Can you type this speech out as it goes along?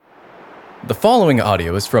The following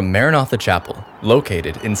audio is from Maranatha Chapel,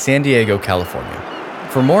 located in San Diego, California.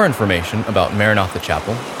 For more information about Maranatha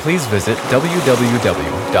Chapel, please visit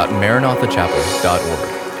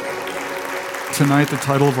www.maranathachapel.org. Tonight, the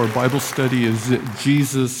title of our Bible study is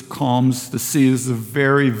Jesus Calms the Sea. This is a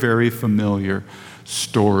very, very familiar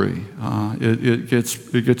story. It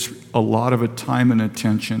gets a lot of time and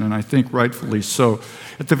attention, and I think rightfully so.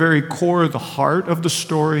 At the very core, the heart of the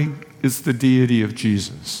story is the deity of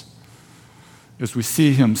Jesus. As we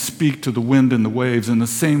see him speak to the wind and the waves in the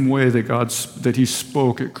same way that he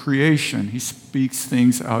spoke at creation, he speaks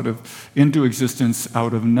things into existence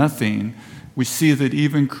out of nothing. We see that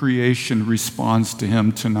even creation responds to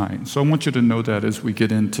him tonight. So I want you to know that as we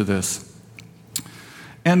get into this.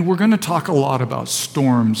 And we're going to talk a lot about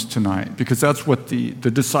storms tonight, because that's what the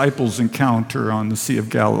disciples encounter on the Sea of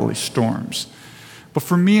Galilee, storms. But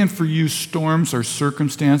for me and for you, storms are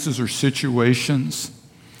circumstances or situations.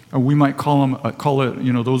 We might call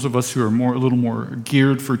it, those of us who are a little more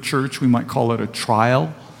geared for church, we might call it a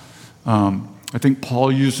trial. I think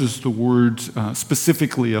Paul uses the word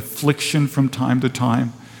specifically affliction from time to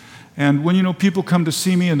time. And when, people come to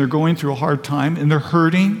see me and they're going through a hard time and they're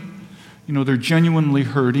hurting, they're genuinely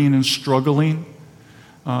hurting and struggling,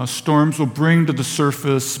 storms will bring to the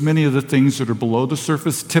surface many of the things that are below the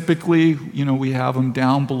surface. Typically, we have them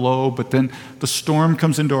down below, but then the storm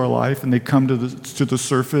comes into our life and they come to the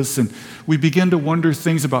surface, and we begin to wonder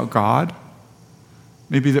things about God,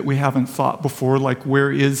 maybe that we haven't thought before, like,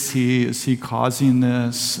 where is he? Is he causing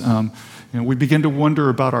this? We begin to wonder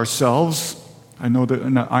about ourselves. I know that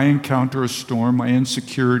when I encounter a storm, my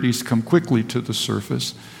insecurities come quickly to the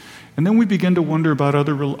surface. And then we begin to wonder about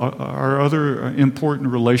our other important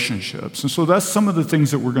relationships. And so that's some of the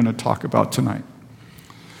things that we're going to talk about tonight.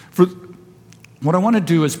 What I want to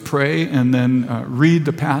do is pray and then read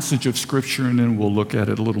the passage of Scripture, and then we'll look at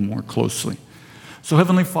it a little more closely. So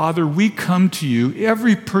Heavenly Father, we come to you.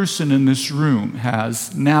 Every person in this room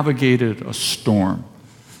has navigated a storm,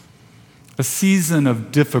 a season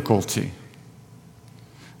of difficulty,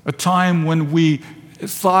 a time when we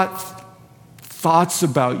thoughts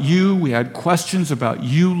about you. We had questions about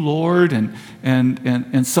you, Lord, and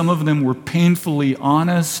some of them were painfully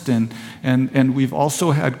honest, and we've also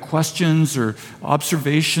had questions or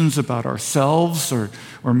observations about ourselves or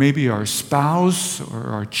maybe our spouse or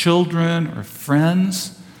our children or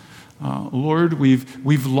friends. Lord,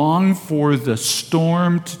 we've longed for the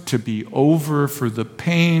storm to be over, for the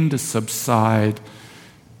pain to subside.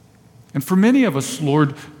 And for many of us,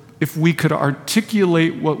 Lord, if we could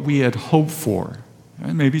articulate what we had hoped for,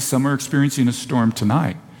 and maybe some are experiencing a storm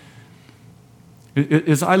tonight.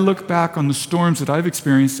 As I look back on the storms that I've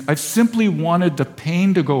experienced, I've simply wanted the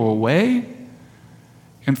pain to go away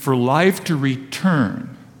and for life to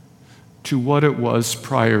return to what it was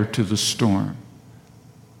prior to the storm.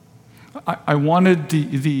 I wanted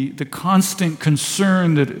the constant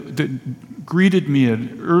concern that greeted me at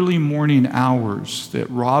early morning hours, that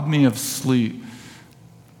robbed me of sleep,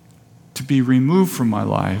 to be removed from my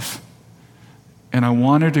life, and I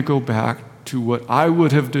wanted to go back to what I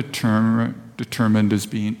would have determined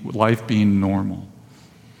as life being normal.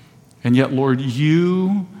 And yet, Lord,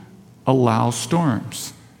 you allow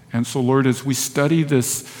storms. And so, Lord, as we study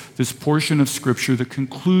this portion of Scripture, the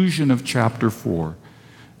conclusion of chapter 4,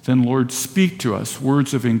 then, Lord, speak to us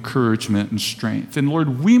words of encouragement and strength. And,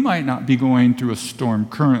 Lord, we might not be going through a storm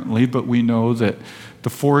currently, but we know that the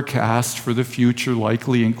forecast for the future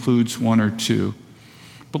likely includes one or two.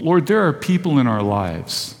 But, Lord, there are people in our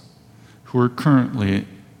lives who are currently,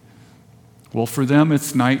 for them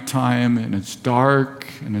it's nighttime and it's dark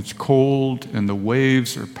and it's cold and the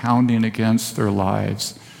waves are pounding against their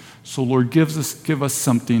lives. So, Lord, give us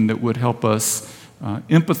something that would help us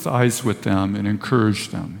empathize with them and encourage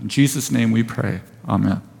them. In Jesus' name we pray.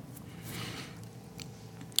 Amen.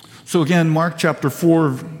 So again, Mark chapter 4,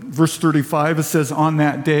 verse 35, it says, on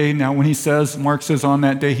that day. Now when Mark says on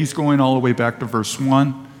that day, he's going all the way back to verse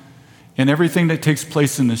 1. And everything that takes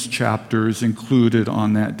place in this chapter is included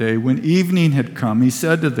on that day. When evening had come, he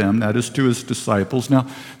said to them, that is to his disciples. Now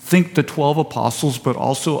think the 12 apostles, but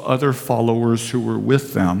also other followers who were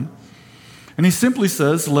with them. And he simply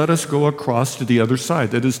says, let us go across to the other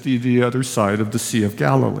side. That is the other side of the Sea of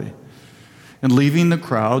Galilee. And leaving the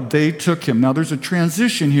crowd, they took him. Now there's a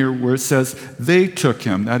transition here where it says they took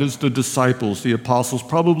him. That is the disciples, the apostles,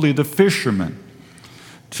 probably the fishermen,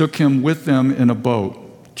 took him with them in a boat,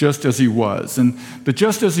 just as he was. And the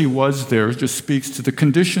just as he was there just speaks to the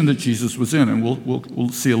condition that Jesus was in. And we'll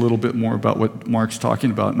see a little bit more about what Mark's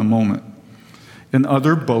talking about in a moment. And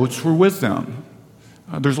other boats were with them.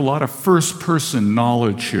 There's a lot of first-person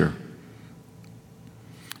knowledge here.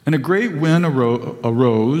 And a great wind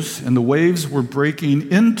arose, and the waves were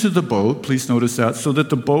breaking into the boat, please notice that, so that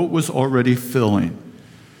the boat was already filling.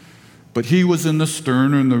 But he was in the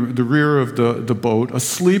stern or in the rear of the boat,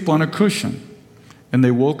 asleep on a cushion. And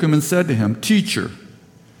they woke him and said to him, "Teacher,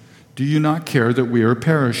 do you not care that we are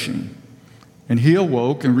perishing?" And he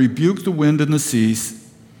awoke and rebuked the wind and the seas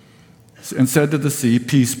and said to the sea,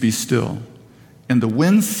 "Peace, be still." And the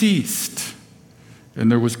wind ceased, and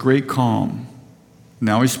there was great calm.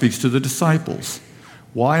 Now he speaks to the disciples.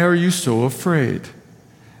 "Why are you so afraid?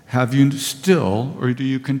 Have you still, or do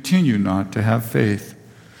you continue not to have faith?"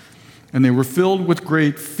 And they were filled with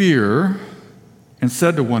great fear and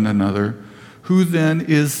said to one another, "Who then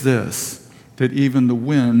is this, that even the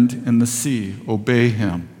wind and the sea obey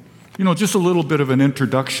him?" You know, just a little bit of an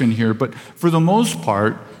introduction here, but for the most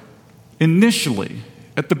part, initially,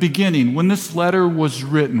 at the beginning, when this letter was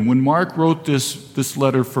written, when Mark wrote this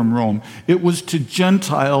letter from Rome, it was to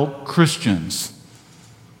Gentile Christians.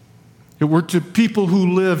 It were to people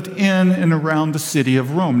who lived in and around the city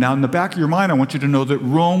of Rome. Now, in the back of your mind, I want you to know that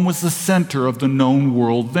Rome was the center of the known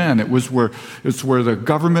world then. It's where the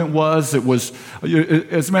government was. It was,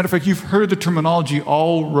 as a matter of fact, you've heard the terminology,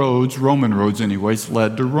 all roads, Roman roads anyways,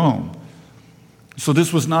 led to Rome. So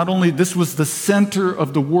this was the center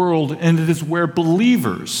of the world, and it is where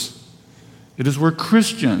believers, it is where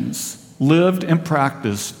Christians lived and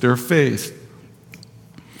practiced their faith.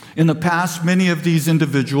 In the past, many of these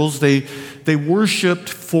individuals, they worshiped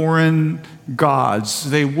foreign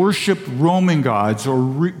gods. They worshiped Roman gods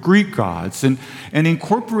or Greek gods, and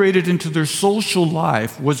incorporated into their social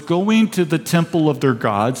life was going to the temple of their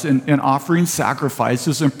gods and offering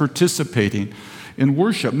sacrifices and participating in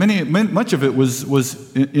worship. Much of it was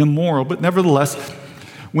immoral, but nevertheless,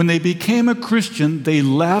 when they became a Christian, they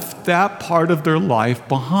left that part of their life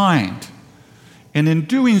behind. And in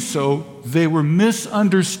doing so, they were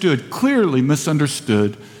misunderstood, clearly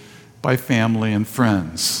misunderstood by family and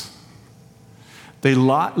friends. They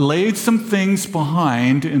laid some things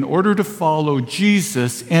behind in order to follow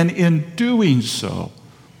Jesus, and in doing so,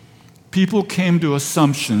 people came to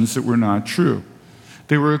assumptions that were not true.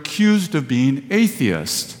 They were accused of being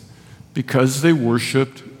atheists because they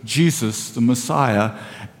worshiped Jesus, the Messiah,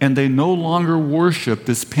 and they no longer worshiped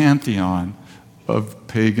this pantheon of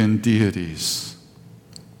pagan deities.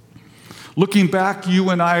 Looking back, you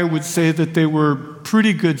and I would say that they were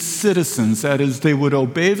pretty good citizens. That is, they would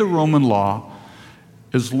obey the Roman law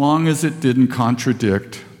as long as it didn't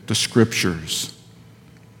contradict the Scriptures.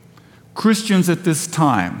 Christians at this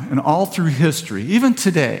time, and all through history, even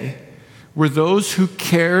today, were those who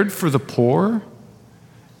cared for the poor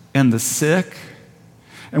and the sick.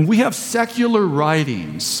 And we have secular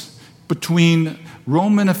writings between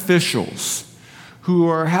Roman officials who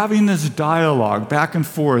are having this dialogue back and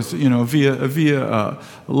forth, via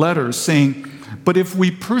letters, saying, "But if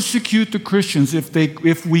we persecute the Christians,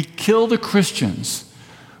 if we kill the Christians,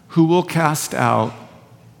 who will cast out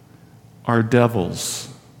our devils?"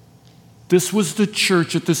 This was the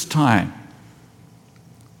church at this time.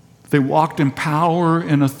 They walked in power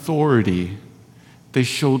and authority. They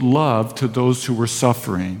showed love to those who were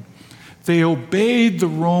suffering. They obeyed the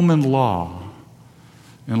Roman law.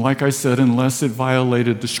 And like I said, unless it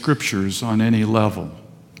violated the Scriptures on any level.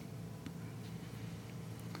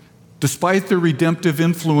 Despite their redemptive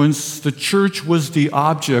influence, the church was the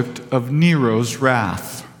object of Nero's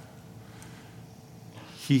wrath.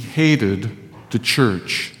 He hated the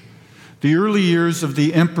church. The early years of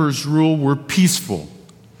the emperor's rule were peaceful.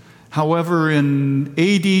 However, in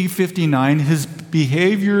AD 59, his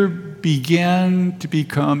behavior began to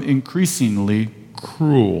become increasingly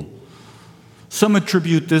cruel. Some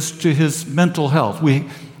attribute this to his mental health.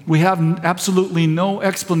 We have absolutely no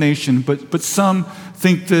explanation, but some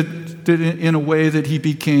think that in a way that he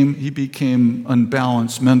became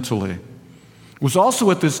unbalanced mentally. It was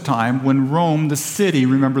also at this time when Rome, the city,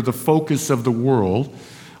 remember the focus of the world,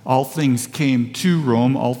 all things came to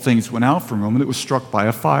Rome, all things went out from Rome, and it was struck by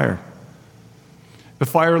a fire. The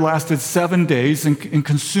fire lasted 7 days and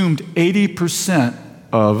consumed 80%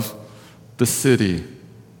 of the city.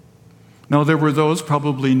 Now, there were those,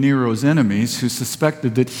 probably Nero's enemies, who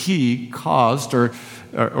suspected that he caused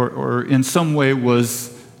or in some way was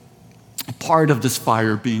part of this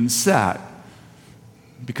fire being set,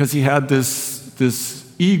 because he had this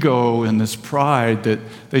ego and this pride that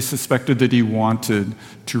they suspected that he wanted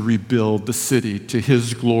to rebuild the city to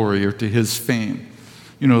his glory or to his fame.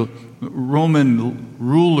 You know, Roman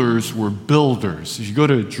rulers were builders. If you go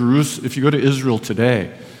to Israel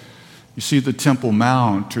today, you see the Temple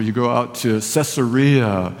Mount, or you go out to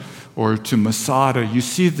Caesarea, or to Masada, you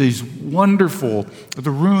see these the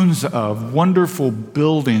ruins of wonderful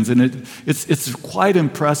buildings, and it's quite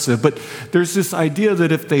impressive. But there's this idea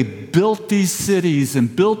that if they built these cities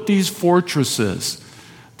and built these fortresses,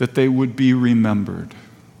 that they would be remembered.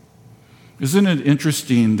 Isn't it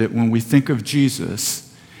interesting that when we think of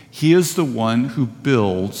Jesus, he is the one who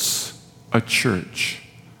builds a church.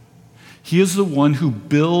 He is the one who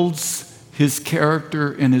builds his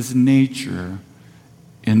character and his nature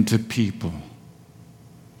into people.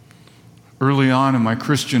 Early on in my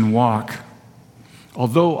Christian walk,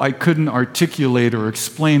 although I couldn't articulate or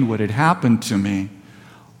explain what had happened to me,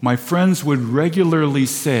 my friends would regularly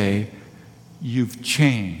say, "You've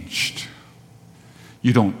changed.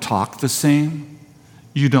 You don't talk the same.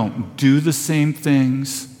 You don't do the same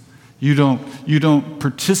things. You don't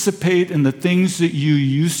participate in the things that you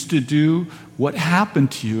used to do. What happened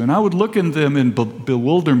to you?" And I would look at them in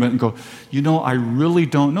bewilderment and go, I really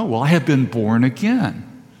don't know. Well, I had been born again.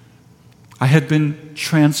 I had been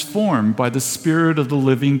transformed by the Spirit of the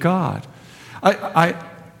living God. I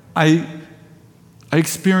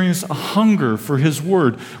experienced a hunger for his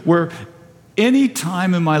word, where any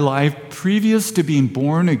time in my life previous to being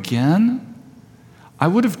born again, I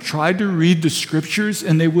would have tried to read the scriptures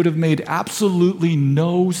and they would have made absolutely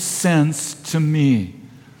no sense to me.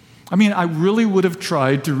 I really would have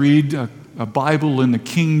tried to read a Bible in the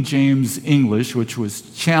King James English, which was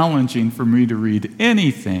challenging for me to read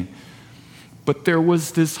anything. But there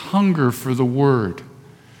was this hunger for the Word.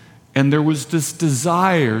 And there was this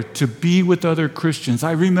desire to be with other Christians.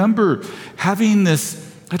 I remember having this,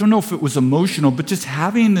 I don't know if it was emotional, but just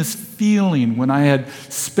having this feeling when I had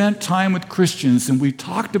spent time with Christians and we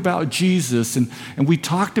talked about Jesus and we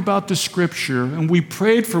talked about the Scripture and we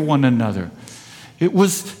prayed for one another. It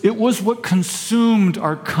was what consumed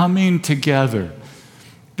our coming together.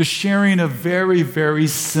 The sharing of very, very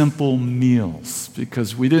simple meals,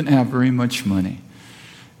 because we didn't have very much money.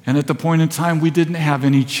 And at the point in time, we didn't have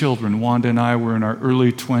any children. Wanda and I were in our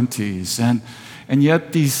early 20s. And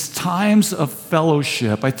yet these times of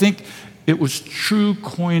fellowship, I think it was true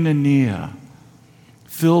koinonia,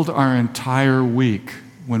 filled our entire week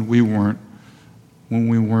when we weren't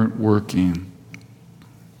working.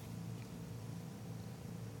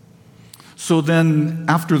 So then,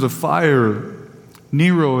 after the fire,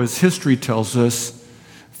 Nero, as history tells us,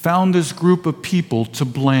 found this group of people to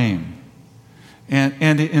blame.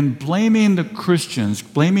 And in blaming the Christians,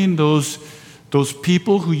 blaming those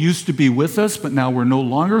people who used to be with us, but now we're no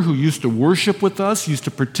longer, who used to worship with us, used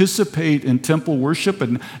to participate in temple worship,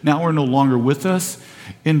 and now are no longer with us,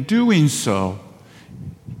 in doing so,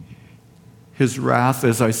 his wrath,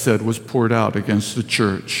 as I said, was poured out against the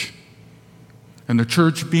church. And the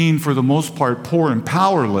church, being for the most part poor and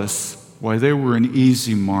powerless, why, they were an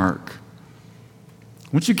easy mark. I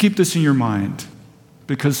want you to keep this in your mind,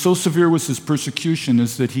 because so severe was his persecution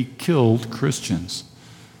is that he killed Christians.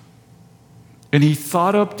 And he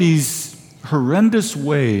thought up these horrendous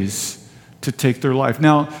ways to take their life.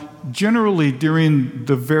 Now, generally during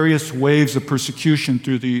the various waves of persecution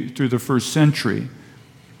through the first century,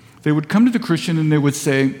 they would come to the Christian and they would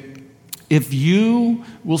say, if you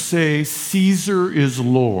will say Caesar is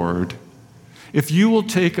Lord, if you will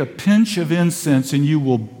take a pinch of incense and you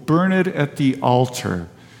will burn it at the altar,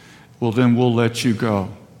 well, then we'll let you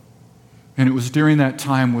go. And it was during that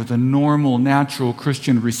time where the normal, natural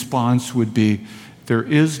Christian response would be, there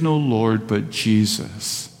is no Lord but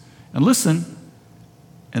Jesus. And listen,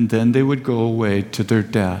 and then they would go away to their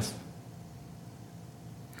death.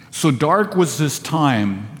 So dark was this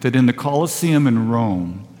time that in the Colosseum in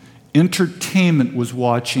Rome, entertainment was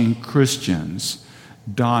watching Christians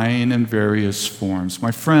dying in various forms.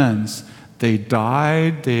 My friends, they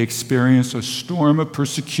died, they experienced a storm of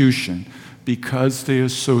persecution because they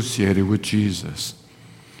associated with Jesus.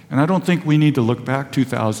 And I don't think we need to look back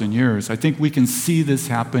 2,000 years. I think we can see this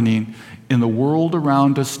happening in the world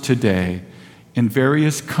around us today, in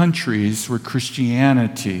various countries where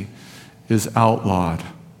Christianity is outlawed.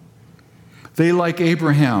 They, like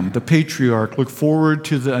Abraham, the patriarch, look forward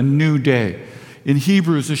to a new day. In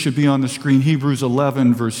Hebrews, this should be on the screen, Hebrews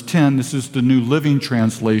 11, verse 10. This is the New Living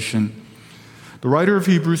Translation. The writer of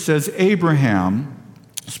Hebrews says, Abraham,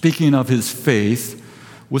 speaking of his faith,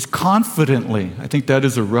 was confidently, I think that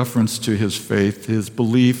is a reference to his faith, his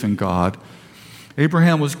belief in God.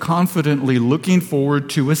 Abraham was confidently looking forward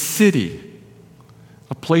to a city,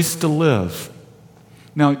 a place to live.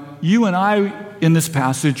 Now, you and I, in this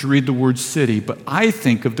passage, read the word city, but I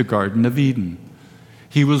think of the Garden of Eden.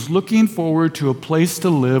 He was looking forward to a place to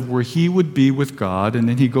live where he would be with God, and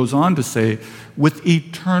then he goes on to say, with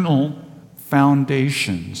eternal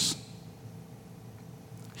foundations.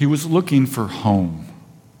 He was looking for home.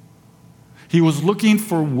 He was looking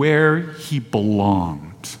for where he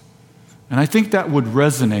belonged. And I think that would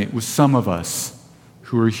resonate with some of us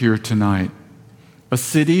who are here tonight. A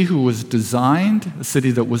city that was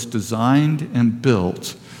designed and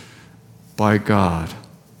built by God.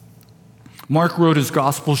 Mark wrote his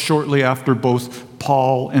gospel shortly after both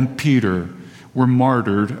Paul and Peter were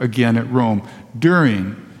martyred again at Rome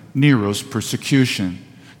during Nero's persecution.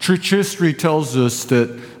 Church history tells us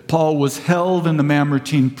that Paul was held in the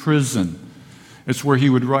Mamertine prison. It's where he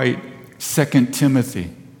would write 2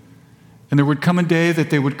 Timothy. And there would come a day that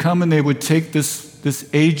they would come and they would take this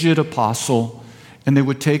aged apostle and they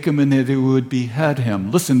would take him and they would behead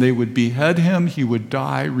him. Listen, they would behead him, he would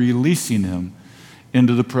die, releasing him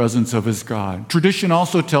into the presence of his God. Tradition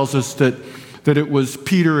also tells us that it was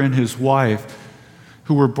Peter and his wife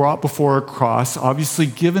who were brought before a cross, obviously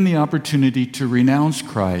given the opportunity to renounce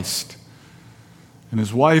Christ. And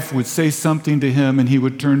his wife would say something to him, and he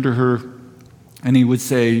would turn to her and he would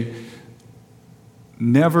say,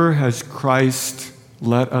 "Never has Christ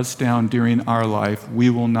let us down during our life. We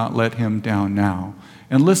will not let him down now."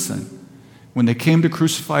 And listen, when they came to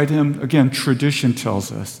crucify him, again, tradition tells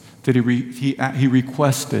us that he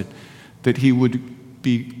requested that he would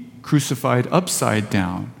be crucified upside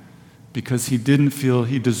down because he didn't feel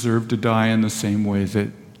he deserved to die in the same way that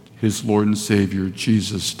his Lord and Savior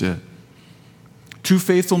Jesus did. 2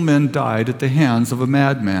 faithful men died at the hands of a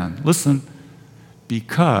madman. Listen,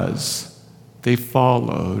 because they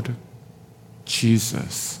followed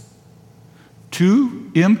Jesus.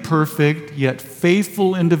 2 imperfect yet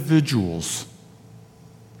faithful individuals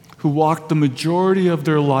who walked the majority of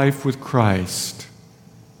their life with Christ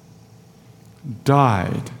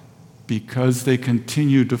died because they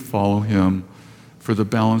continued to follow him for the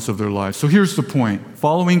balance of their lives. So here's the point.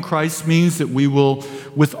 Following Christ means that we will,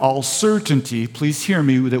 with all certainty, please hear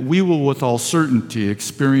me, that we will with all certainty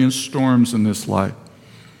experience storms in this life.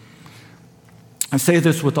 I say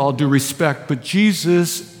this with all due respect, but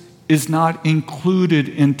Jesus is not included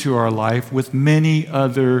into our life with many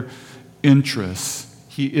other interests.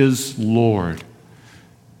 He is Lord.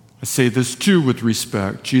 I say this too with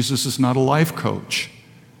respect. Jesus is not a life coach.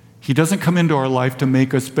 He doesn't come into our life to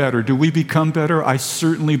make us better. Do we become better? I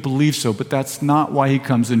certainly believe so, but that's not why he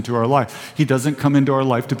comes into our life. He doesn't come into our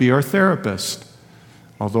life to be our therapist,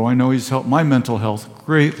 although I know he's helped my mental health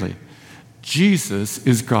greatly. Jesus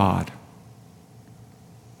is God.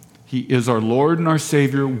 He is our Lord and our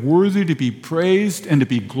Savior, worthy to be praised and to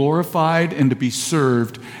be glorified and to be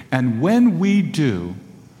served. And when we do,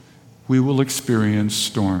 we will experience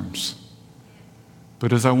storms.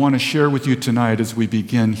 But as I want to share with you tonight as we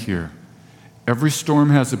begin here, every storm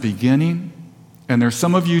has a beginning, and there's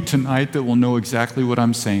some of you tonight that will know exactly what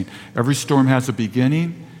I'm saying. Every storm has a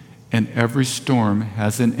beginning, and every storm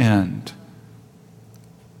has an end.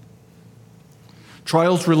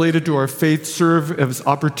 Trials related to our faith serve as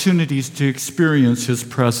opportunities to experience his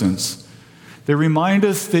presence. They remind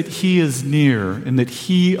us that he is near and that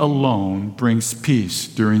he alone brings peace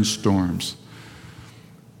during storms.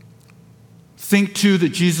 Think, too,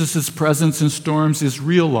 that Jesus' presence in storms is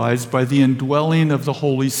realized by the indwelling of the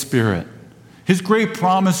Holy Spirit. His great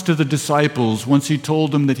promise to the disciples once he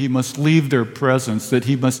told them that he must leave their presence, that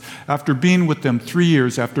he must, after being with them 3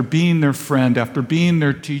 years, after being their friend, after being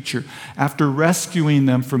their teacher, after rescuing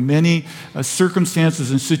them from many circumstances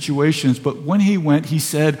and situations, but when he went, he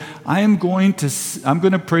said, I'm going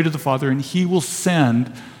to pray to the Father, and he will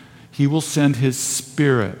send his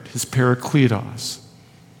Spirit, his Parakletos.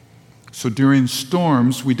 So during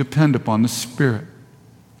storms, we depend upon the Spirit.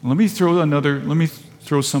 Let me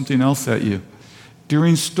throw something else at you.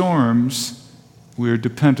 During storms, we are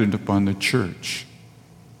dependent upon the church.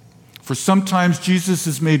 For sometimes Jesus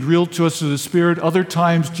is made real to us through the Spirit. Other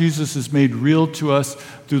times Jesus is made real to us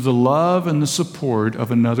through the love and the support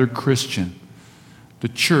of another Christian. The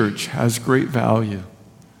church has great value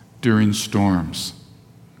during storms.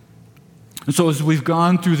 And so as we've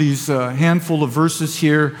gone through these handful of verses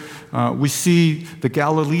here, we see the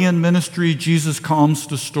Galilean ministry, Jesus calms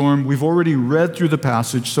the storm. We've already read through the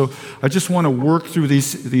passage, so I just want to work through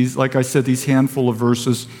these, like I said, these handful of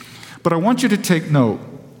verses. But I want you to take note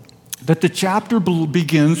that the chapter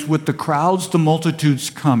begins with the crowds, the multitudes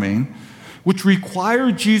coming, which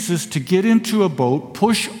require Jesus to get into a boat,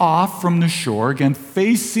 push off from the shore, again,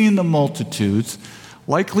 facing the multitudes,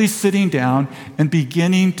 likely sitting down and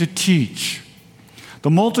beginning to teach. The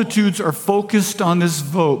multitudes are focused on this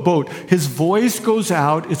boat. His voice goes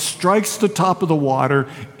out, it strikes the top of the water,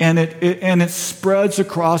 and it spreads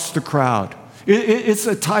across the crowd. It's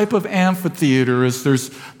a type of amphitheater as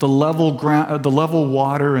there's the level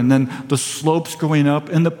water and then the slopes going up,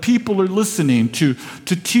 and the people are listening to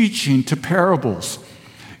teaching, to parables.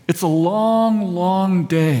 It's a long, long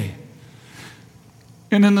day.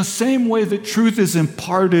 And in the same way that truth is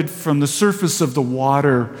imparted from the surface of the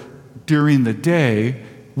water during the day,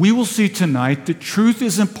 we will see tonight that truth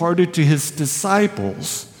is imparted to his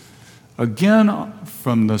disciples, again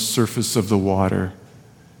from the surface of the water,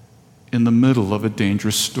 in the middle of a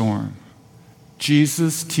dangerous storm.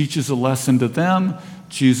 Jesus teaches a lesson to them.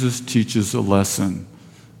 Jesus teaches a lesson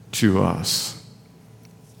to us.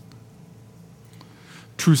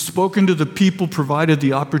 Truth spoken to the people provided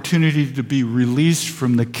the opportunity to be released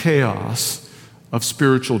from the chaos of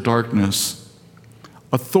spiritual darkness.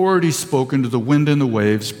 Authority spoken to the wind and the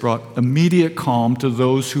waves brought immediate calm to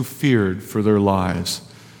those who feared for their lives.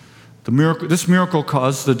 This miracle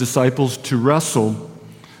caused the disciples to wrestle,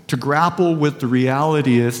 to grapple with the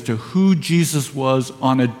reality as to who Jesus was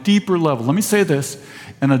on a deeper level. Let me say this,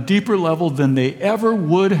 on a deeper level than they ever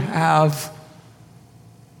would have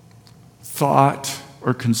thought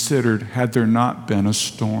or considered had there not been a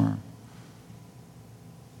storm.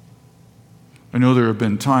 I know there have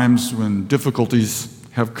been times when difficulties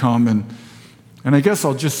have come, and I guess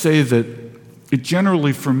I'll just say that it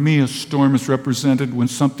generally, for me, a storm is represented when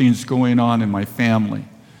something's going on in my family.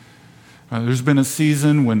 There's been a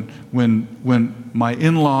season when my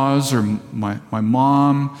in-laws or my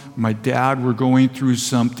mom, my dad were going through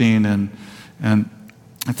something, and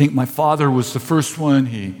I think my father was the first one.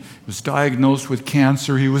 He was diagnosed with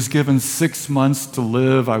cancer. He was given 6 months to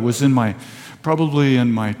live. I was probably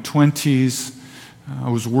in my 20s. I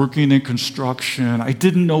was working in construction. I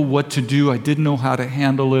didn't know what to do. I didn't know how to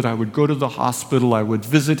handle it. I would go to the hospital. I would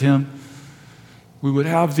visit him. We would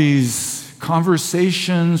have these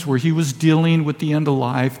conversations where he was dealing with the end of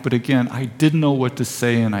life. But again, I didn't know what to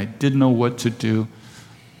say and I didn't know what to do.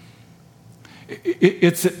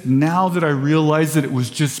 It's now that I realize that it was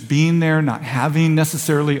just being there, not having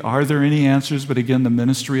necessarily, are there any answers? But again, the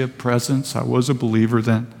ministry of presence. I was a believer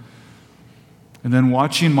then. And then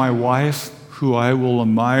watching my wife, who I will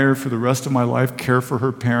admire for the rest of my life, care for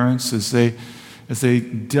her parents as they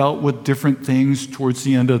dealt with different things towards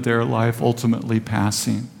the end of their life, ultimately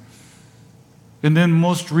passing. And then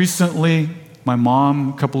most recently, my mom,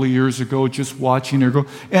 a couple of years ago, just watching her go.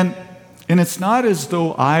 And it's not as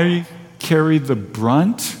though I carried the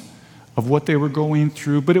brunt of what they were going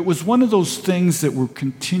through, but it was one of those things that were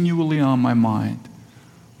continually on my mind.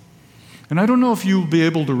 And I don't know if you'll be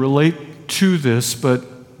able to relate to this, but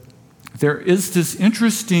there is this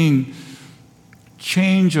interesting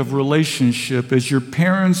change of relationship as your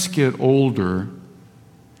parents get older,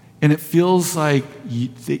 and it feels like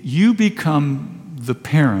that you become the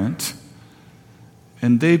parent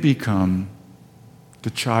and they become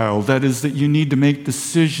the child. That is, that you need to make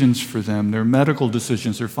decisions for them, their medical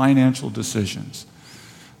decisions, their financial decisions.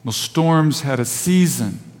 Well, storms had a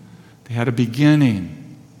season, they had a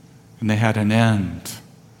beginning, and they had an end.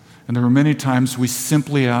 And there were many times we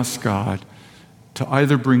simply asked God to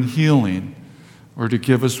either bring healing or to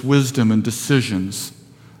give us wisdom and decisions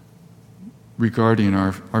regarding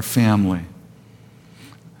our family.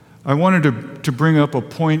 I wanted to bring up a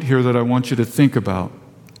point here that I want you to think about.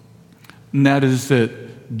 And that is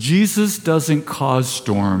that Jesus doesn't cause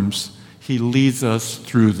storms, he leads us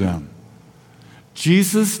through them.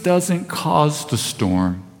 Jesus doesn't cause the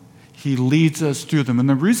storm, he leads us through them. And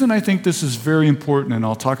the reason I think this is very important, and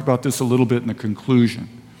I'll talk about this a little bit in the conclusion,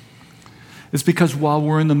 is because while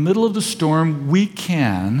we're in the middle of the storm, we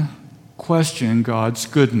can question God's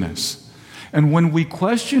goodness. And when we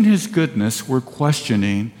question his goodness, we're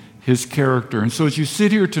questioning his character. And so as you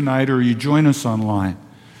sit here tonight or you join us online,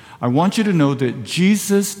 I want you to know that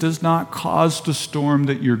Jesus does not cause the storm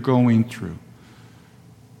that you're going through,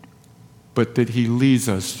 but that he leads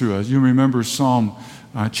us through it. You remember Psalm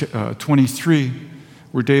 23,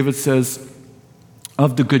 where David says,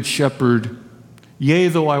 of the good shepherd, yea,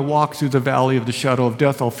 though I walk through the valley of the shadow of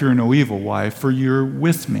death, I'll fear no evil. Why? For you're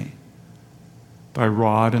with me. Thy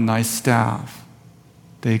rod and thy staff,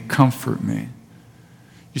 they comfort me.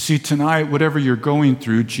 You see, tonight, whatever you're going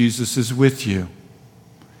through, Jesus is with you.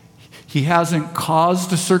 He hasn't caused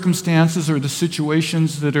the circumstances or the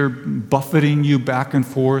situations that are buffeting you back and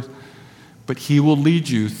forth, but he will lead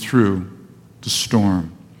you through the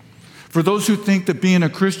storm. For those who think that being a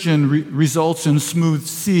Christian results in smooth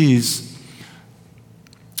seas,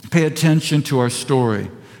 pay attention to our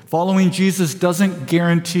story. Following Jesus doesn't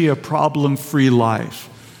guarantee a problem-free life.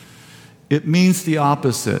 It means the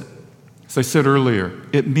opposite. As I said earlier,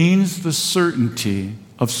 it means the certainty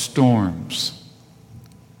of storms.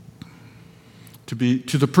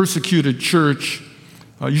 to the persecuted church.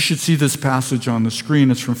 You should see this passage on the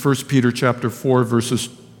screen. It's from 1 Peter chapter 4, verse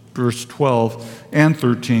 12 and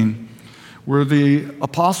 13, where the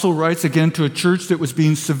apostle writes again to a church that was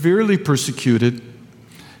being severely persecuted.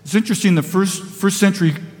 It's interesting, the first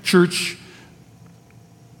century church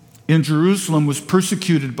in Jerusalem was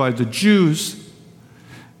persecuted by the Jews.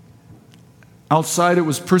 Outside, it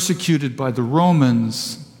was persecuted by the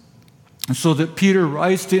Romans. And so that Peter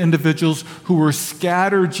writes to individuals who were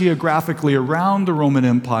scattered geographically around the Roman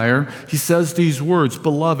Empire. He says these words,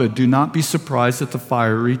 "Beloved, do not be surprised at the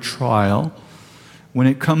fiery trial when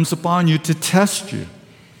it comes upon you to test you,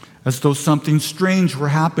 as though something strange were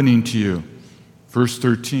happening to you." Verse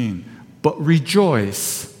 13, "But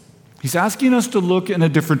rejoice." He's asking us to look in a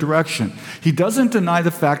different direction. He doesn't deny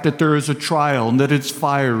the fact that there is a trial and that it's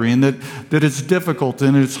fiery and that it's difficult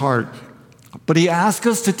and it's hard. But he asks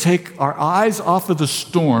us to take our eyes off of the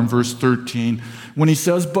storm, verse 13, when he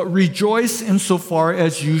says, "But rejoice insofar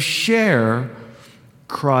as you share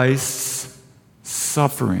Christ's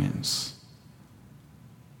sufferings."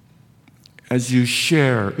 As you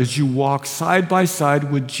share, as you walk side by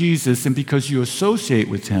side with Jesus, and because you associate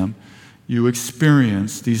with him, you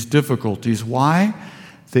experience these difficulties. Why?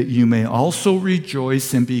 That you may also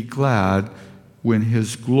rejoice and be glad when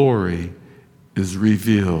his glory is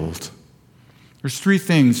revealed. There's three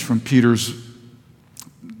things from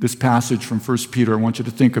this passage from 1 Peter I want you to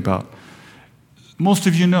think about. Most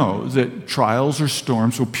of you know that trials or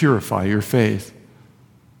storms will purify your faith.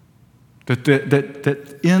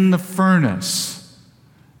 That in the furnace,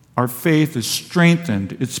 our faith is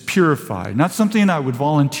strengthened, it's purified. Not something I would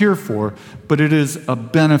volunteer for, but it is a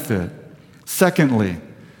benefit. Secondly,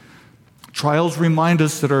 trials remind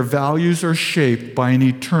us that our values are shaped by an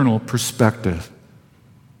eternal perspective.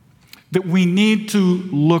 That we need to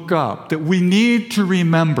look up, that we need to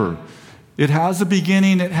remember. It has a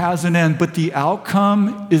beginning, it has an end, but the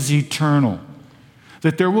outcome is eternal.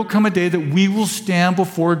 That there will come a day that we will stand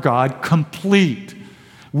before God complete.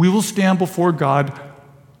 We will stand before God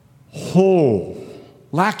whole,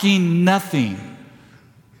 lacking nothing,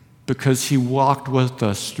 because he walked with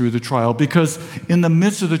us through the trial. Because in the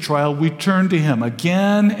midst of the trial, we turn to him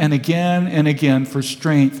again and again and again for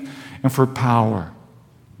strength and for power.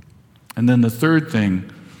 And then the third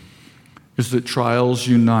thing is that trials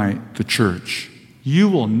unite the church. You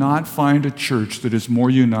will not find a church that is more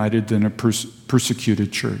united than a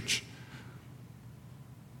persecuted church.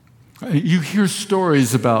 You hear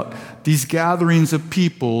stories about these gatherings of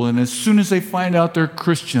people, and as soon as they find out they're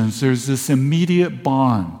Christians, there's this immediate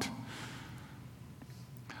bond.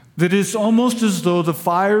 That it's almost as though the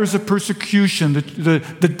fires of persecution,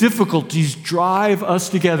 the difficulties drive us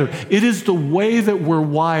together. It is the way that we're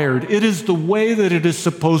wired. It is the way that it is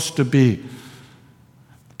supposed to be.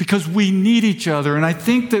 Because we need each other. And I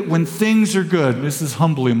think that when things are good, this is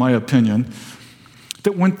humbly my opinion,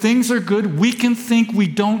 that when things are good, we can think we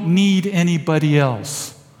don't need anybody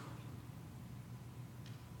else.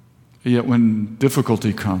 Yet when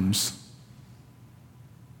difficulty comes,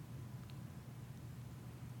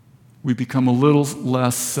 we become a little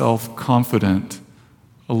less self-confident,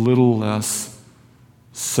 a little less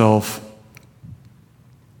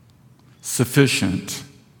self-sufficient,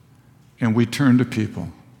 and we turn to people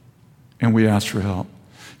and we ask for help.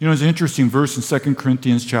 You know, there's an interesting verse in 2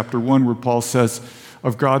 Corinthians chapter 1 where Paul says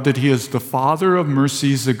of God that he is the Father of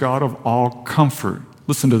mercies, the God of all comfort.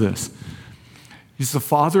 Listen to this. He's the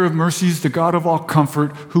Father of mercies, the God of all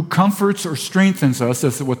comfort, who comforts or strengthens us,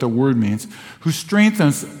 that's what the word means, who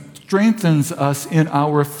strengthens us in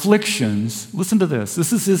our afflictions. Listen to this.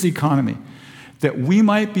 This is his economy. That we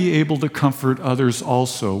might be able to comfort others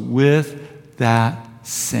also with that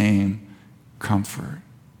same comfort.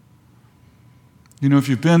 You know, if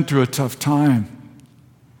you've been through a tough time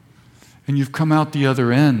and you've come out the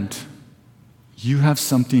other end, you have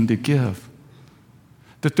something to give.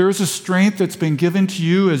 That there's a strength that's been given to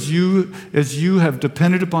you as you have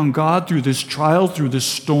depended upon God through this trial, through this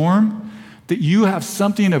storm, that you have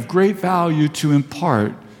something of great value to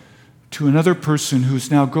impart to another person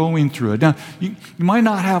who's now going through it. Now, you might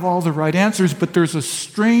not have all the right answers, but there's a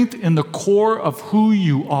strength in the core of who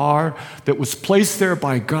you are that was placed there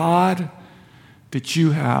by God that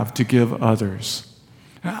you have to give others.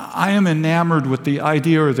 I am enamored with the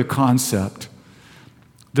idea or the concept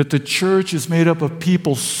that the church is made up of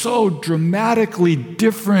people so dramatically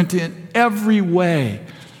different in every way.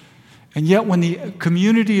 And yet when the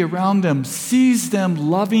community around them sees them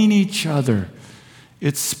loving each other,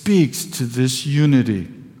 it speaks to this unity.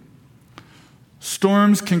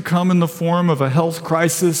 Storms can come in the form of a health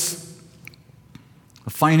crisis, a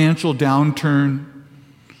financial downturn,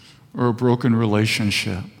 or a broken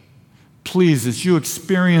relationship. Please, as you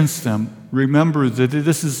experience them, remember that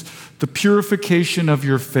this is the purification of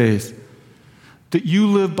your faith, that you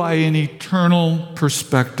live by an eternal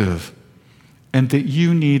perspective, and that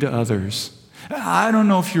you need others. I don't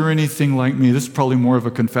know if you're anything like me. This is probably more of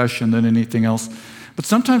a confession than anything else. But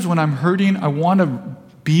sometimes when I'm hurting, I want to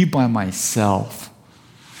be by myself.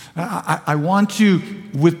 I want to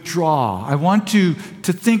withdraw. I want to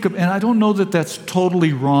think of, and I don't know that that's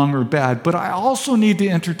totally wrong or bad, but I also need to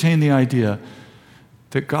entertain the idea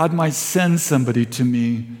that God might send somebody to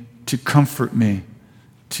me to comfort me,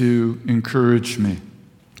 to encourage me.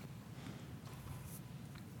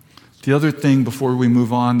 The other thing before we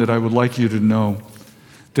move on that I would like you to know,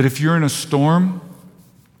 that if you're in a storm,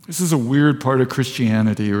 this is a weird part of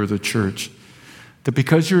Christianity or the church, that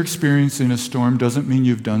because you're experiencing a storm doesn't mean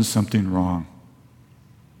you've done something wrong.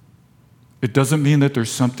 It doesn't mean that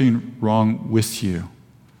there's something wrong with you.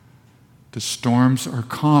 The storms are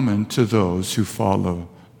common to those who follow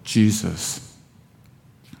Jesus.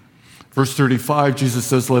 Verse 35, Jesus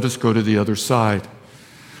says, let us go to the other side.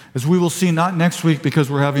 As we will see, not next week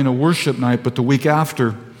because we're having a worship night, but the week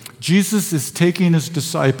after, Jesus is taking his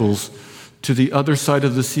disciples to the other side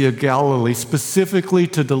of the Sea of Galilee, specifically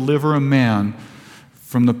to deliver a man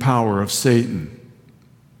from the power of Satan.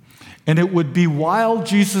 And it would be while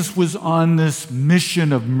Jesus was on this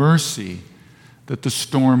mission of mercy that the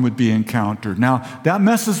storm would be encountered. Now, that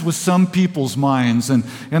messes with some people's minds, and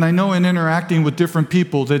I know in interacting with different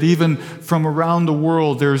people that even from around the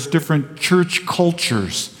world, there's different church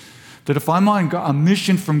cultures, that if I'm on a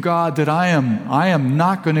mission from God, that I am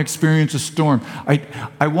not going to experience a storm.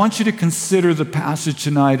 I want you to consider the passage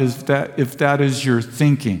tonight as that, if that is your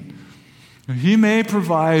thinking. He may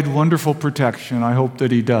provide wonderful protection. I hope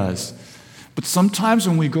that he does. But sometimes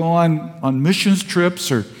when we go on missions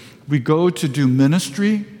trips or we go to do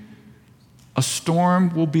ministry, a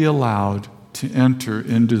storm will be allowed to enter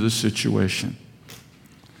into the situation.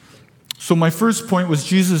 So my first point was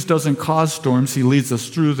Jesus doesn't cause storms, he leads us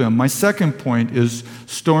through them. My second point is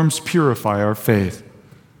storms purify our faith.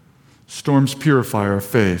 Storms purify our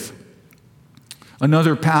faith.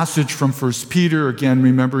 Another passage from 1 Peter, again,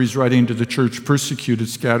 remember he's writing to the church persecuted,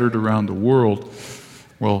 scattered around the world,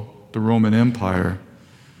 well, the Roman Empire.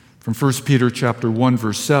 From 1 Peter chapter 1,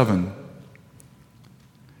 verse 7,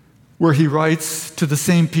 where he writes to the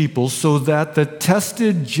same people, so that the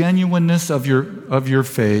tested genuineness of your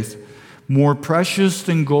faith, more precious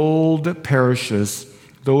than gold that perishes,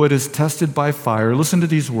 though it is tested by fire, listen to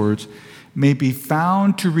these words, may be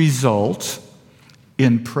found to result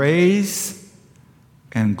in praise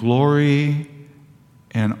and glory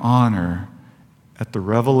and honor at the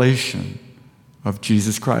revelation of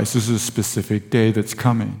Jesus Christ. This is a specific day that's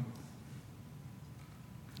coming.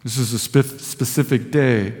 This is a specific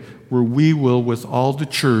day where we will, with all the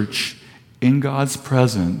church in God's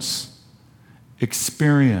presence,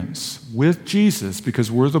 experience with Jesus, because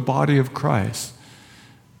we're the body of Christ,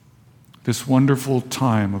 this wonderful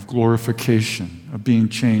time of glorification, of being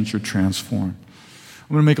changed or transformed.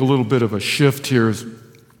 I'm going to make a little bit of a shift here.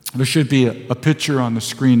 There should be a picture on the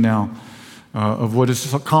screen now of what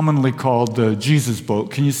is commonly called the Jesus boat.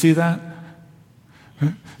 Can you see that?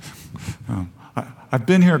 I've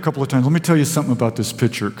been here a couple of times. Let me tell you something about this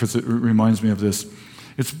picture because it reminds me of this.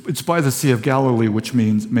 It's by the Sea of Galilee, which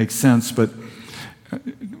makes sense, but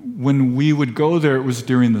when we would go there, it was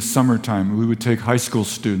during the summertime. We would take high school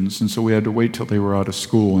students, and so we had to wait till they were out of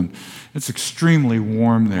school, and it's extremely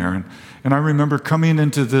warm there. And I remember coming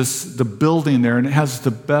into the building there, and it has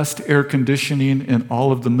the best air conditioning in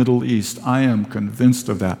all of the Middle East. I am convinced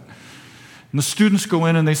of that. And the students go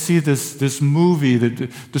in and they see this movie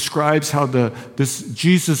that describes how this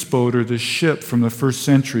Jesus boat or this ship from the first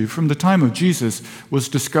century, from the time of Jesus, was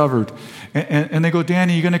discovered. And they go,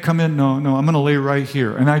 Danny, you going to come in? No, I'm going to lay right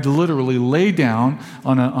here. And I'd literally lay down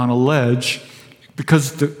on a ledge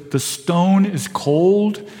because the stone is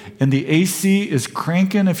cold and the AC is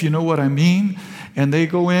cranking, if you know what I mean. And they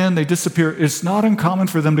go in, they disappear. It's not uncommon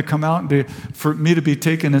for them to come out and for me to be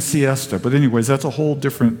taking a siesta. But anyways, that's a whole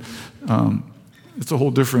different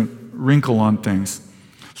wrinkle on things.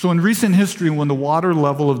 So in recent history, when the water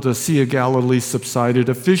level of the Sea of Galilee subsided,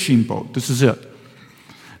 a fishing boat, this is it,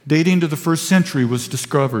 dating to the first century, was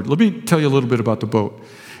discovered. Let me tell you a little bit about the boat.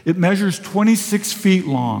 It measures 26 feet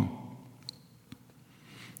long.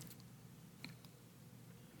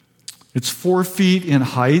 It's 4 feet in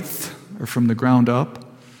height, or from the ground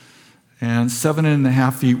up, and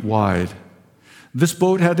 7.5 feet wide. This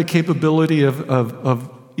boat had the capability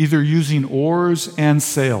of either using oars and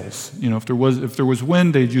sails. You know, if there was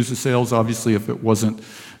wind, they'd use the sails. Obviously, if it wasn't,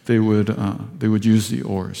 they would use the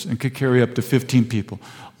oars and could carry up to 15 people.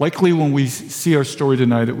 Likely when we see our story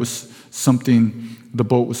tonight, it was the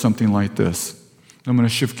boat was something like this. I'm going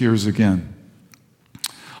to shift gears again.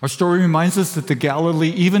 Our story reminds us that the Galilee,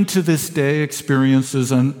 even to this day,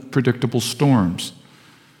 experiences unpredictable storms.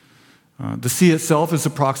 The sea itself is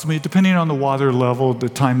approximately, depending on the water level, the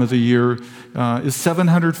time of the year, is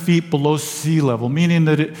 700 feet below sea level, meaning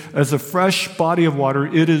that as a fresh body of water,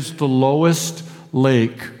 it is the lowest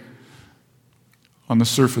lake on the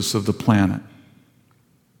surface of the planet.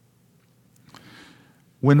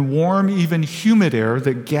 When warm, even humid air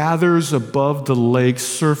that gathers above the lake's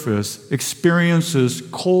surface experiences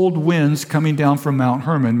cold winds coming down from Mount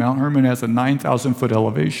Hermon. Mount Hermon has a 9,000-foot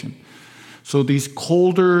elevation. So these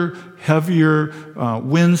colder, heavier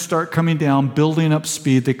winds start coming down, building up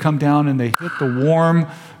speed. They come down and they hit the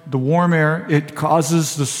warm air. It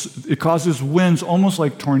causes winds almost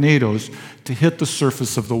like tornadoes to hit the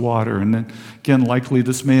surface of the water. And then, again, likely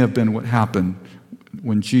this may have been what happened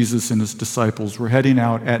when Jesus and his disciples were heading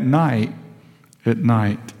out at night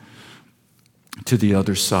to the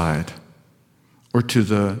other side, or to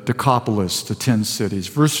the Decapolis, the 10 cities.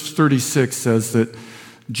 Verse 36 says that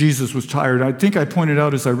Jesus was tired. I think I pointed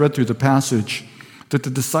out as I read through the passage that the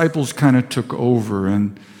disciples kind of took over,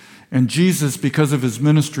 and Jesus, because of his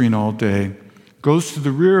ministering all day, goes to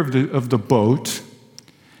the rear of the boat,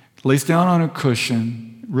 lays down on a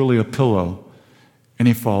cushion, really a pillow, and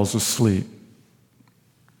he falls asleep.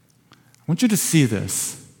 I want you to see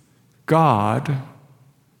this. God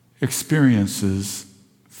experiences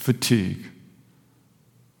fatigue.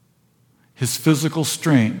 His physical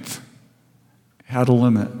strength had a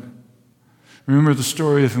limit. Remember the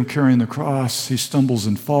story of him carrying the cross. He stumbles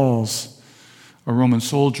and falls. A Roman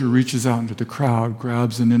soldier reaches out into the crowd,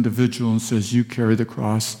 grabs an individual and says, "You carry the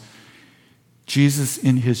cross." Jesus,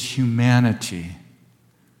 in his humanity,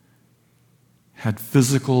 had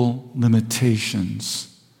physical limitations.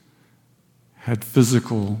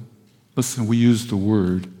 Listen, we use the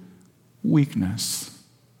word weakness.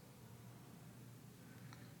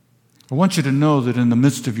 I want you to know that in the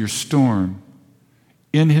midst of your storm,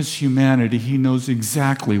 in his humanity, he knows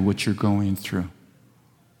exactly what you're going through.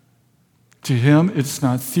 To him, it's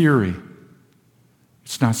not theory.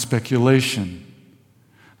 It's not speculation.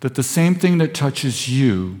 That the same thing that touches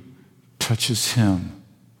you touches him.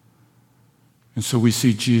 And so we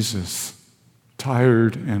see Jesus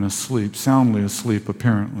tired and asleep, soundly asleep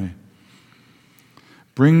apparently.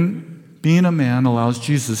 Being a man allows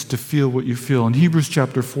Jesus to feel what you feel. In Hebrews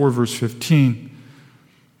chapter 4, verse 15,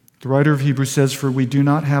 the writer of Hebrews says, "For we do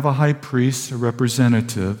not have a high priest, a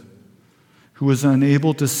representative, who is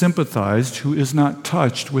unable to sympathize, who is not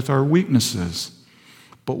touched with our weaknesses,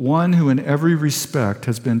 but one who in every respect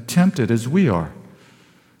has been tempted as we are.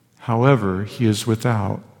 However, he is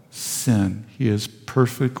without sin. He is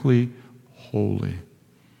perfectly holy."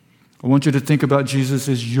 I want you to think about Jesus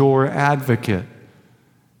as your advocate,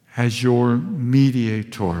 as your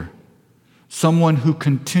mediator, someone who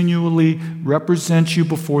continually represents you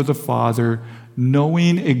before the Father,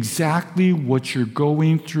 knowing exactly what you're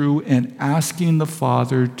going through and asking the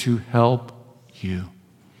Father to help you.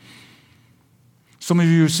 Some of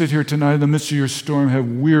you who sit here tonight in the midst of your storm have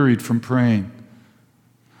wearied from praying,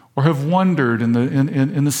 or have wondered in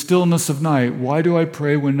the stillness of night, why do I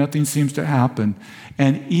pray when nothing seems to happen?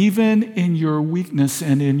 And even in your weakness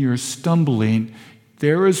and in your stumbling,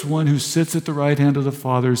 there is one who sits at the right hand of the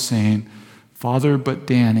Father saying, "Father, but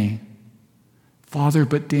Danny. Father,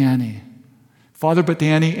 but Danny. Father, but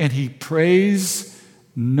Danny." And he prays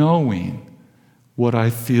knowing what I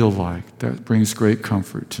feel like. That brings great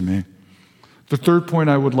comfort to me. The third point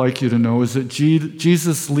I would like you to know is that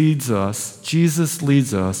Jesus leads us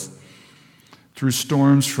through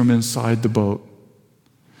storms from inside the boat.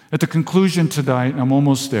 At the conclusion tonight, I'm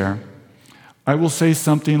almost there, I will say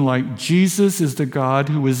something like, Jesus is the God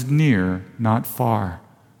who is near, not far.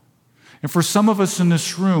 And for some of us in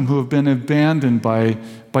this room who have been abandoned by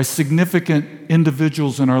significant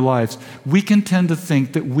individuals in our lives, we can tend to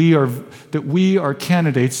think that we are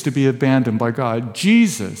candidates to be abandoned by God.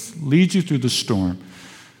 Jesus leads you through the storm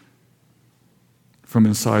from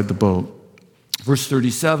inside the boat. Verse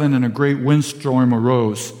 37, "And a great windstorm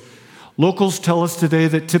arose." Locals tell us today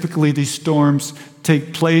that typically these storms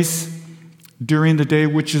take place during the day,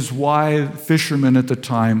 which is why fishermen at the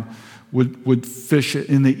time would fish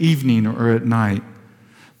in the evening or at night.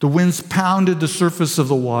 The winds pounded the surface of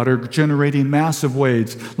the water, generating massive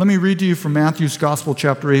waves. Let me read to you from Matthew's Gospel,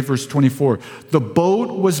 chapter 8, verse 24. "The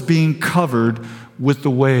boat was being covered with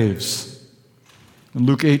the waves." In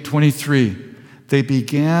Luke 8:23, "They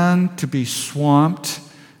began to be swamped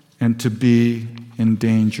and to be in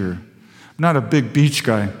danger. I'm not a big beach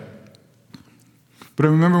guy, but I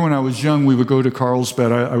remember when I was young, we would go to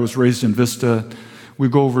Carlsbad. I was raised in Vista.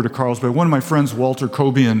 We'd go over to Carlsbad. One of my friends, Walter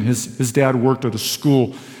Cobian, his dad worked at a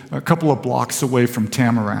school a couple of blocks away from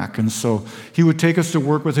Tamarack. And so he would take us to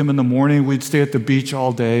work with him in the morning. We'd stay at the beach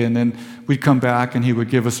all day, and then we'd come back, and he would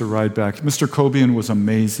give us a ride back. Mr. Cobian was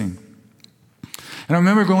amazing. And I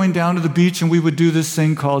remember going down to the beach, and we would do this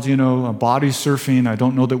thing called, body surfing. I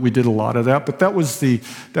don't know that we did a lot of that, but that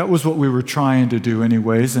was what we were trying to do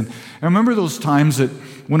anyways. And I remember those times that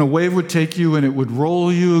when a wave would take you and it would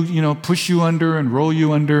roll you, push you under and roll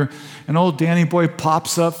you under, and old Danny boy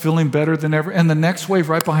pops up feeling better than ever, and the next wave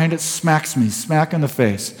right behind it smacks me, smack in the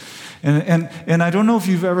face. And I don't know if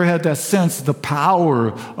you've ever had that sense, the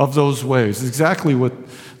power of those waves. It's exactly what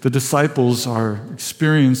the disciples are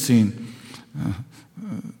experiencing.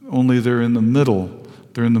 Only they're in the middle.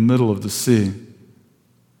 They're in the middle of the sea.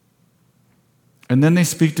 And then they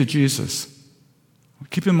speak to Jesus.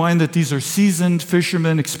 Keep in mind that these are seasoned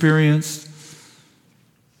fishermen, experienced.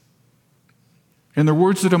 And the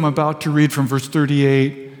words that I'm about to read from verse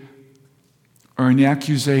 38 are an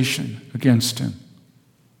accusation against him,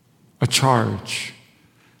 a charge.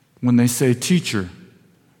 When they say, "Teacher,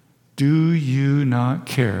 do you not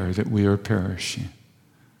care that we are perishing?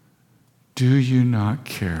 Do you not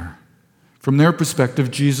care?" From their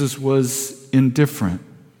perspective, Jesus was indifferent.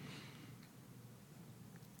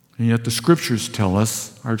 And yet the scriptures tell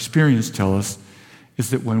us, our experience tell us, is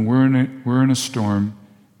that when we're in a storm,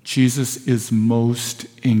 Jesus is most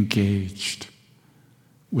engaged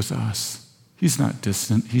with us. He's not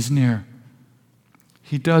distant, he's near.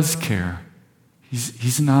 He does care.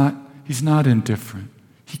 He's not indifferent.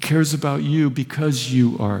 He cares about you because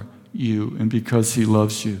you are you and because he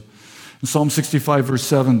loves you. In Psalm 65, verse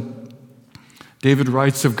 7, David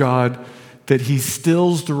writes of God that he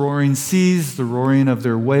stills the roaring seas, the roaring of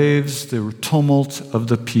their waves, the tumult of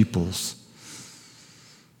the peoples.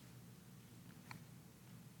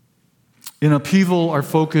 In upheaval, our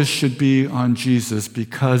focus should be on Jesus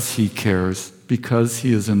because he cares, because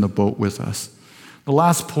he is in the boat with us. The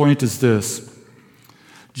last point is this.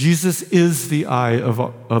 Jesus is the eye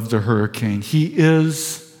of the hurricane. He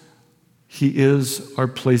is our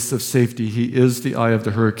place of safety. He is the eye of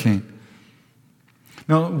the hurricane.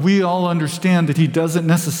 Now, we all understand that he doesn't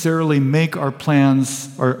necessarily make our plans,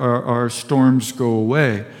 our storms go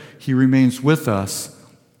away. He remains with us.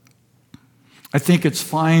 I think it's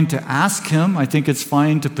fine to ask him. I think it's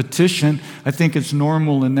fine to petition. I think it's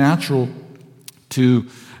normal and natural to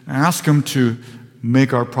ask him to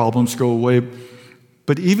make our problems go away.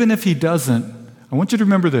 But even if he doesn't, I want you to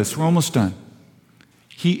remember this. We're almost done.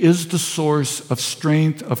 He is the source of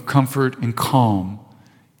strength, of comfort, and calm,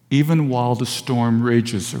 even while the storm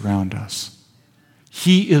rages around us.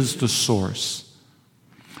 He is the source.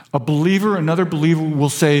 Another believer will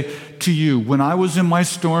say to you, "When I was in my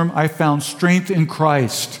storm, I found strength in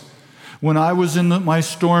Christ. When I was in my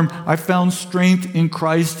storm, I found strength in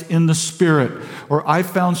Christ in the Spirit." Or I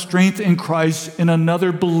found strength in Christ in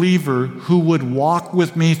another believer who would walk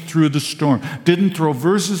with me through the storm. Didn't throw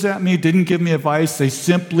verses at me, didn't give me advice. They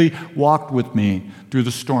simply walked with me through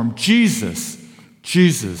the storm. Jesus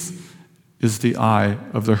is the eye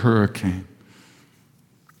of the hurricane.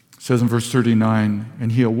 It says in verse 39,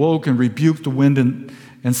 "And he awoke and rebuked the wind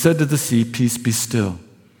and said to the sea, 'Peace, be still.'"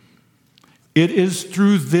 It is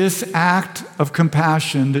through this act of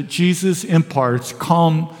compassion that Jesus imparts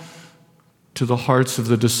calm to the hearts of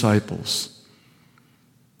the disciples.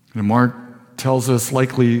 And Mark tells us,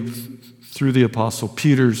 likely through the Apostle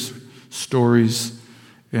Peter's stories,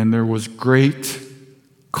 and there was great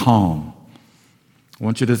calm. I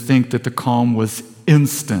want you to think that the calm was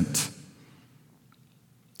instant.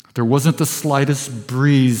 There wasn't the slightest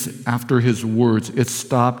breeze after his words. It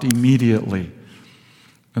stopped immediately.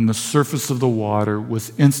 And the surface of the water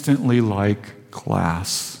was instantly like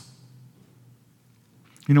glass.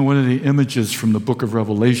 One of the images from the book of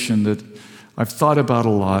Revelation that I've thought about a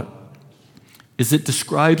lot is it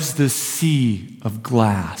describes this sea of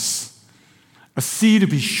glass. A sea, to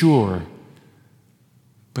be sure,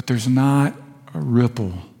 but there's not a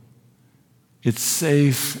ripple. It's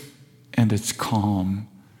safe and it's calm.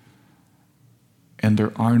 And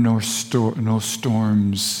there are no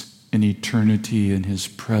storms in eternity in his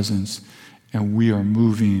presence, and we are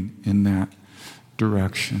moving in that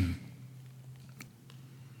direction.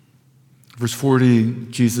 Verse 40,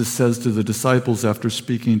 Jesus says to the disciples after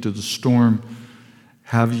speaking to the storm,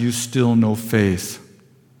 "Have you still no faith?"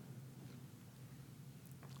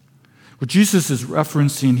 What Jesus is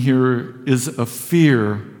referencing here is a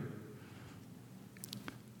fear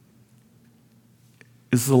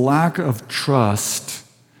is the lack of trust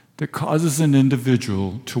that causes an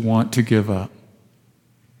individual to want to give up.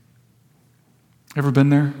 Ever been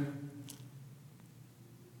there?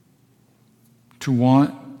 To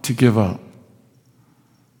want to give up.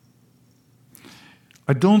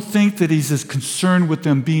 I don't think that he's as concerned with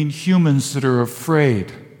them being humans that are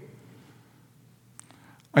afraid.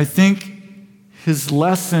 I think his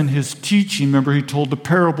lesson, his teaching, remember he told the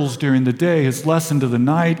parables during the day, his lesson to the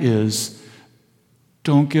night is,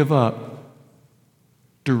 don't give up.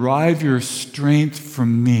 Derive your strength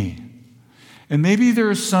from me. And maybe there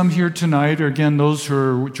are some here tonight, or again, those who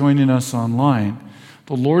are joining us online,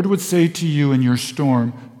 the Lord would say to you in your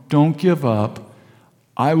storm, don't give up.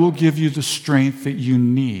 I will give you the strength that you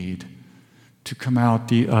need to come out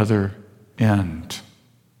the other end.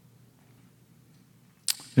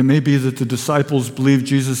 It may be that the disciples believed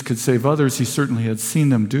Jesus could save others. He certainly had seen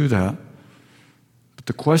them do that. But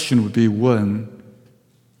the question would be, when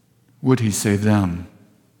would he save them?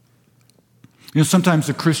 Sometimes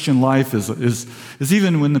the Christian life is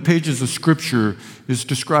even when the pages of Scripture is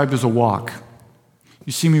described as a walk.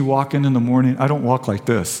 You see me walking in the morning, I don't walk like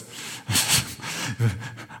this.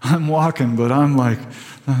 I'm walking, but I'm like,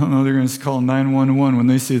 I don't know, they're going to call 911 when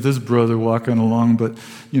they see this brother walking along, but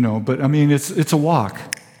I mean, it's a walk.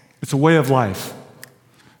 It's a way of life,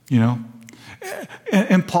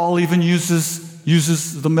 And Paul even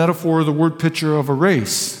uses the metaphor, the word picture of a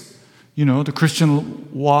race. The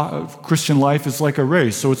Christian life is like a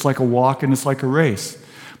race, so it's like a walk and it's like a race.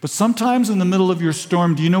 But sometimes in the middle of your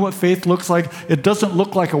storm, do you know what faith looks like? It doesn't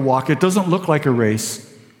look like a walk. It doesn't look like a race.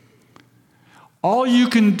 All you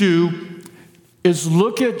can do is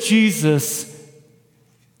look at Jesus.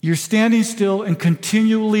 You're standing still and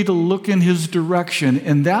continually to look in his direction.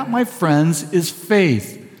 And that, my friends, is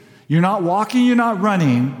faith. You're not walking, you're not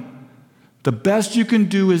running. The best you can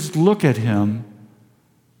do is look at him.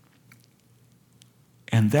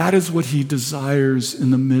 And that is what he desires in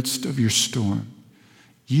the midst of your storm.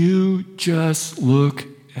 You just look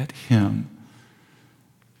at him,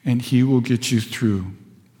 and he will get you through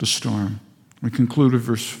the storm. We conclude with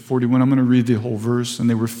verse 41. I'm going to read the whole verse. And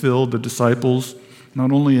they were filled, the disciples,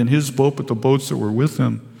 not only in his boat, but the boats that were with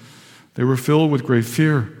him. They were filled with great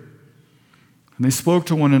fear. And they spoke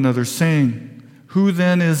to one another, saying, who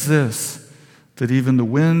then is this, that even the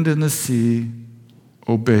wind and the sea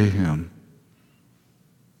obey him?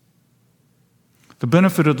 The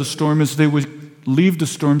benefit of the storm is they would leave the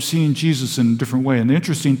storm seeing Jesus in a different way. And the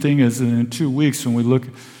interesting thing is that in 2 weeks,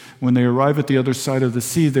 when they arrive at the other side of the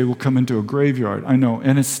sea, they will come into a graveyard. I know,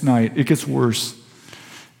 and it's night. It gets worse.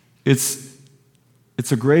 It's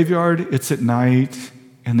a graveyard, it's at night,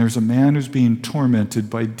 and there's a man who's being tormented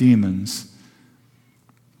by demons.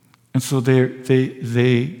 And so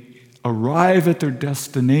they arrive at their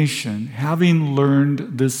destination having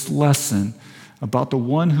learned this lesson about the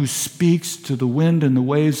one who speaks to the wind and the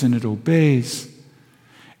waves and it obeys.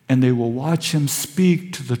 And they will watch him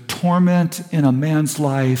speak to the torment in a man's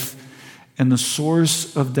life, and the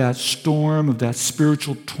source of that storm, of that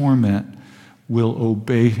spiritual torment, will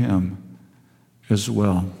obey him as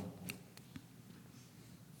well.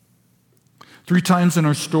 3 times in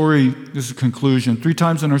our story, this is a conclusion, 3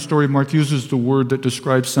 times in our story, Mark uses the word that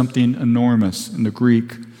describes something enormous in the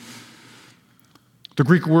Greek. The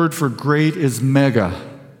Greek word for great is mega.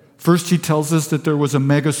 First, he tells us that there was a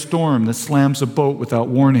mega storm that slams a boat without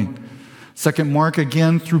warning. Second, Mark,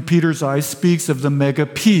 again, through Peter's eyes, speaks of the mega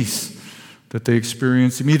peace that they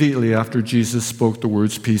experienced immediately after Jesus spoke the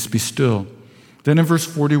words, peace be still. Then in verse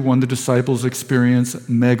 41, the disciples experience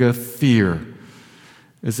mega fear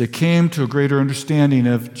as they came to a greater understanding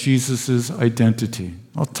of Jesus' identity.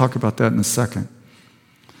 I'll talk about that in a second.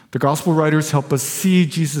 The gospel writers help us see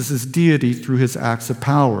Jesus' deity through his acts of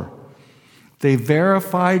power. They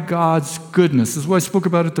verify God's goodness. This is what I spoke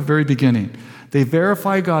about at the very beginning. They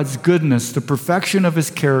verify God's goodness, the perfection of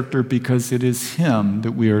his character, because it is him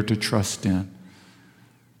that we are to trust in.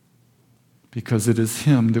 Because it is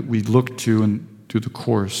him that we look to and through the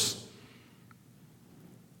course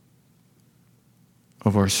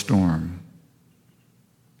of our storm.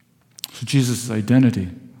 So Jesus' identity.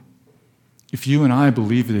 If you and I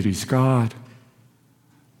believe that he's God,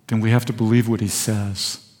 then we have to believe what he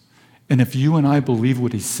says. And if you and I believe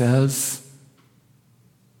what he says,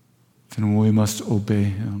 then we must obey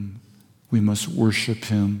him. We must worship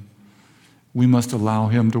him. We must allow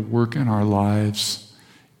him to work in our lives.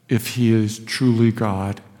 If he is truly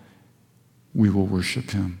God, we will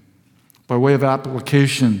worship him. By way of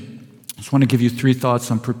application, I just want to give you 3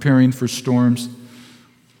 thoughts on preparing for storms.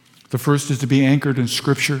 The first is to be anchored in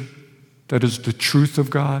Scripture. That is the truth of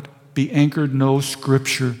God. Be anchored, know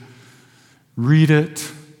Scripture. Read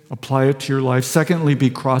it, apply it to your life. Secondly, be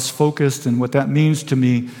cross-focused, and what that means to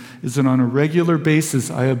me is that on a regular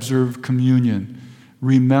basis, I observe communion,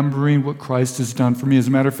 remembering what Christ has done for me. As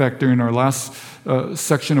a matter of fact, during our last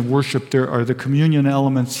section of worship, there are the communion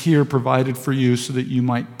elements here provided for you so that you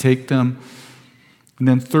might take them. And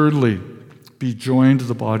then thirdly, be joined to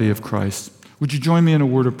the body of Christ. Would you join me in a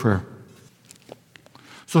word of prayer?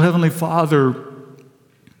 So, Heavenly Father,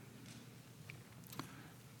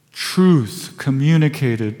 truth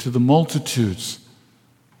communicated to the multitudes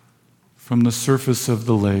from the surface of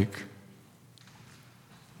the lake.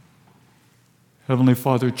 Heavenly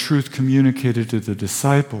Father, truth communicated to the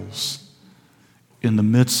disciples in the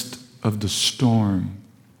midst of the storm.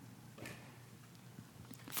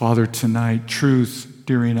 Father, tonight, truth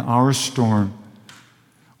during our storm,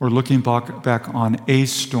 or looking back on a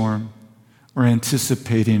storm, or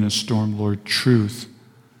anticipating a storm, Lord, truth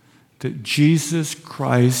that Jesus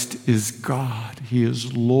Christ is God. He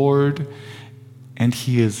is Lord, and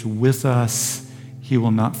He is with us. He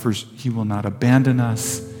will not abandon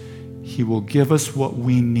us. He will give us what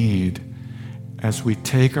we need as we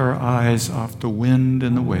take our eyes off the wind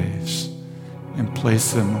and the waves and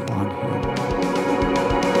place them upon Him.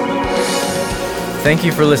 Thank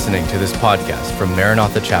you for listening to this podcast from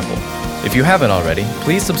Maranatha Chapel. If you haven't already,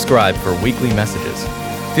 please subscribe for weekly messages.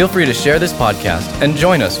 Feel free to share this podcast and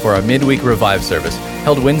join us for our midweek Revive service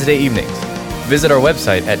held Wednesday evenings. Visit our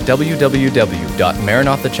website at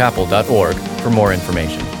www.maranathachapel.org for more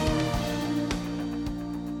information.